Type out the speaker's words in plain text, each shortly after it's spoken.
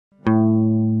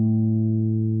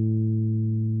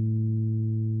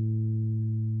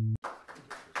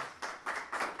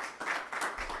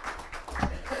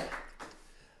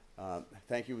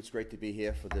thank you. It's great to be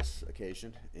here for this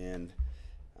occasion, and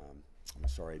I'm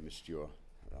sorry I missed your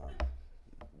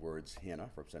words, Hannah,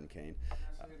 Representative Kane.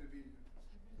 I'll send you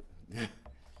the video.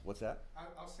 What's that?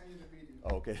 I'll send you the video.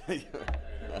 Oh, okay.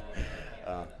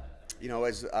 You know,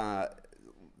 as I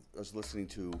was listening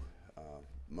to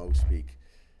Mo speak,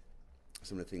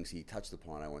 some of the things he touched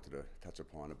upon, I wanted to touch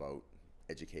upon about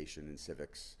education and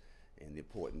civics and the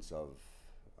importance of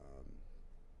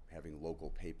having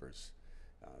local papers.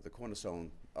 The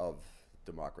cornerstone of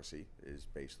democracy is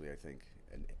basically, I think,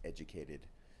 an educated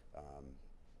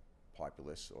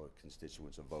populace or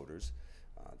constituents of voters.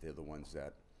 They're the ones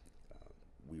that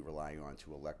we rely on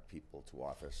to elect people to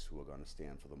office who are going to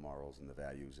stand for the morals and the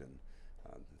values and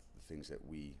the things that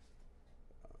we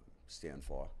stand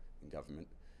for in government.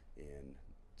 And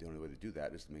the only way to do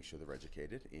that is to make sure they're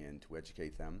educated, and to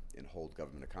educate them and hold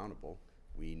government accountable,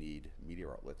 we need media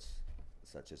outlets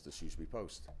such as the Shrewsbury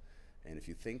Post. And if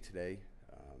you think today,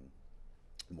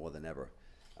 more than ever,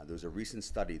 there was a recent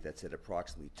study that said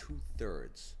approximately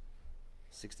 2/3,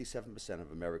 67%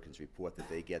 of Americans report that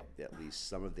they get at least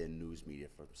some of their news media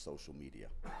from social media.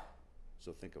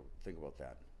 So think about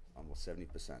that, almost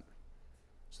 70%.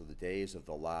 So the days of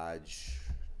the large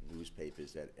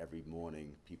newspapers that every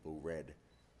morning people read,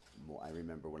 I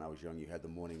remember when I was young, you had the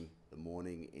morning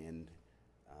and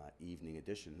evening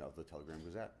edition of the Telegram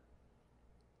Gazette.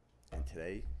 And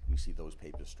today, we see those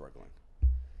papers struggling.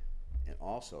 And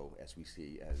also, as we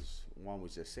see, as Juan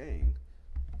was just saying,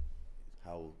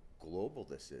 how global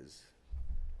this is.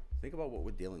 Think about what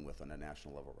we're dealing with on a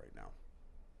national level right now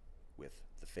with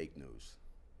the fake news.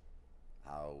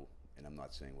 How, and I'm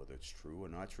not saying whether it's true or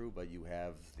not true, but you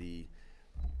have the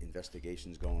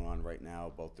investigations going on right now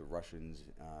about the Russians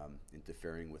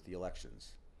interfering with the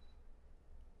elections.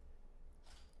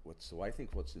 So I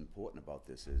think what's important about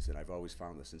this is, and I've always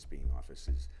found this since being in office,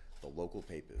 is the local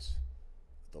papers,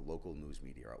 the local news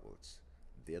media outlets.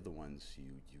 They're the ones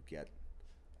you get,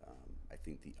 I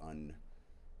think, the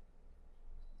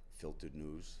unfiltered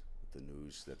news, the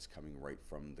news that's coming right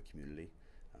from the community.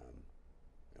 You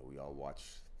know, we all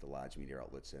watch the large media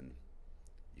outlets, and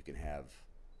you can have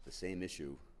the same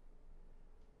issue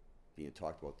being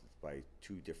talked about by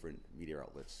two different media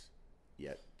outlets,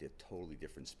 yet they're totally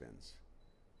different spins.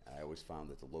 I always found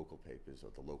that the local papers, or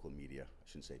the local media, I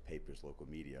shouldn't say papers, local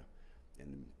media,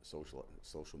 and social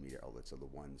media outlets are the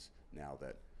ones now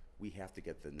that we have to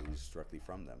get the news directly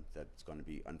from them, that it's going to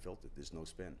be unfiltered. There's no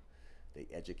spin. They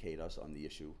educate us on the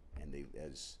issue, and they,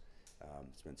 as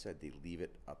it's been said, they leave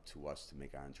it up to us to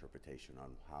make our interpretation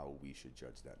on how we should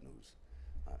judge that news.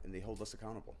 And they hold us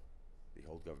accountable. They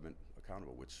hold government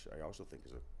accountable, which I also think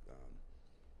is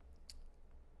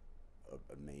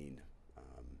a main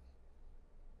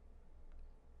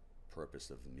purpose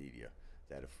of the media,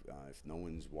 that if no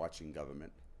one's watching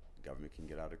government can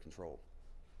get out of control.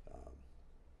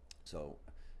 So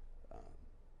I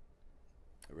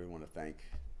really want to thank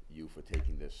you for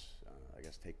taking this, I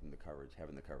guess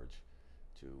having the courage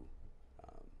to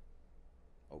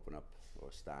open up or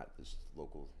start this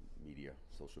local media,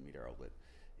 social media outlet.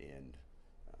 And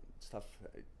it's tough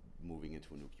moving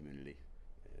into a new community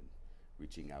and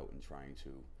reaching out and trying to,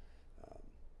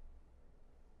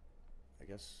 I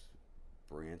guess,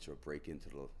 branch or break into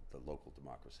the local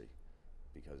democracy,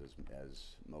 because as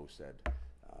Mo said,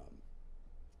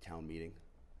 town meeting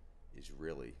is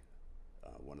really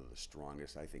one of the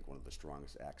strongest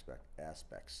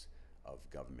aspects of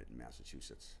government in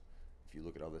Massachusetts. If you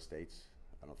look at other states,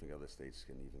 I don't think other states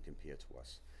can even compare to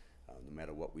us. No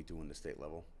matter what we do in the state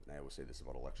level, and I always say this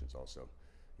about elections also,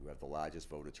 you have the largest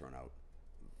voter turnout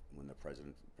when the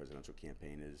presidential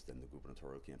campaign is, then the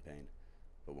gubernatorial campaign.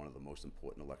 But one of the most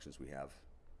important elections we have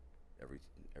every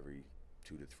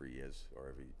 2 to 3 years, or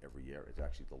every year, is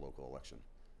actually the local election.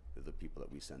 They're the people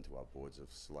that we send to our boards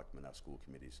of selectmen, our school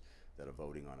committees, that are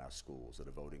voting on our schools, that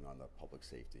are voting on the public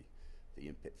safety,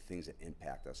 the things that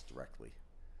impact us directly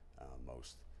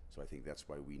most. So I think that's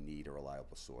why we need a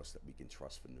reliable source that we can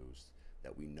trust for news,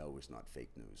 that we know is not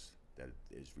fake news, that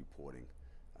is reporting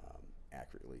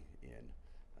accurately. And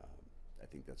I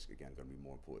think that's, again, going to be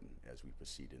more important as we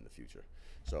proceed in the future.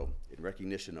 So in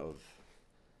recognition of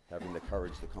having the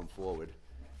courage to come forward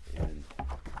and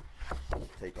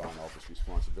take on all this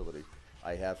responsibility,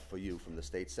 I have for you from the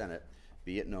State Senate,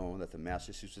 be it known that the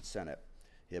Massachusetts Senate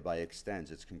hereby extends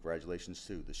its congratulations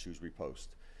to the Shrewsbury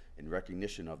Post in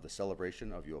recognition of the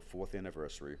celebration of your 4th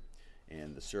anniversary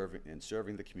and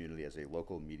serving the community as a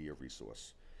local media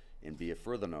resource. And be it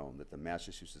further known that the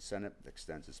Massachusetts Senate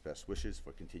extends its best wishes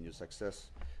for continued success,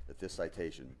 that this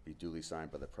citation be duly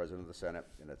signed by the President of the Senate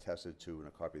and attested to, and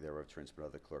a copy thereof transmitted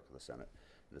to the Clerk of the Senate.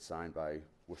 And it's signed by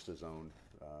Worcester's own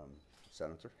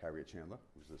Senator Harriet Chandler,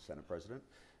 who's the Senate President,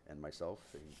 and myself.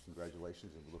 And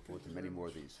congratulations, and we look forward to many more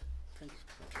of these. Thanks.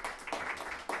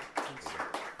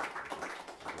 Thanks.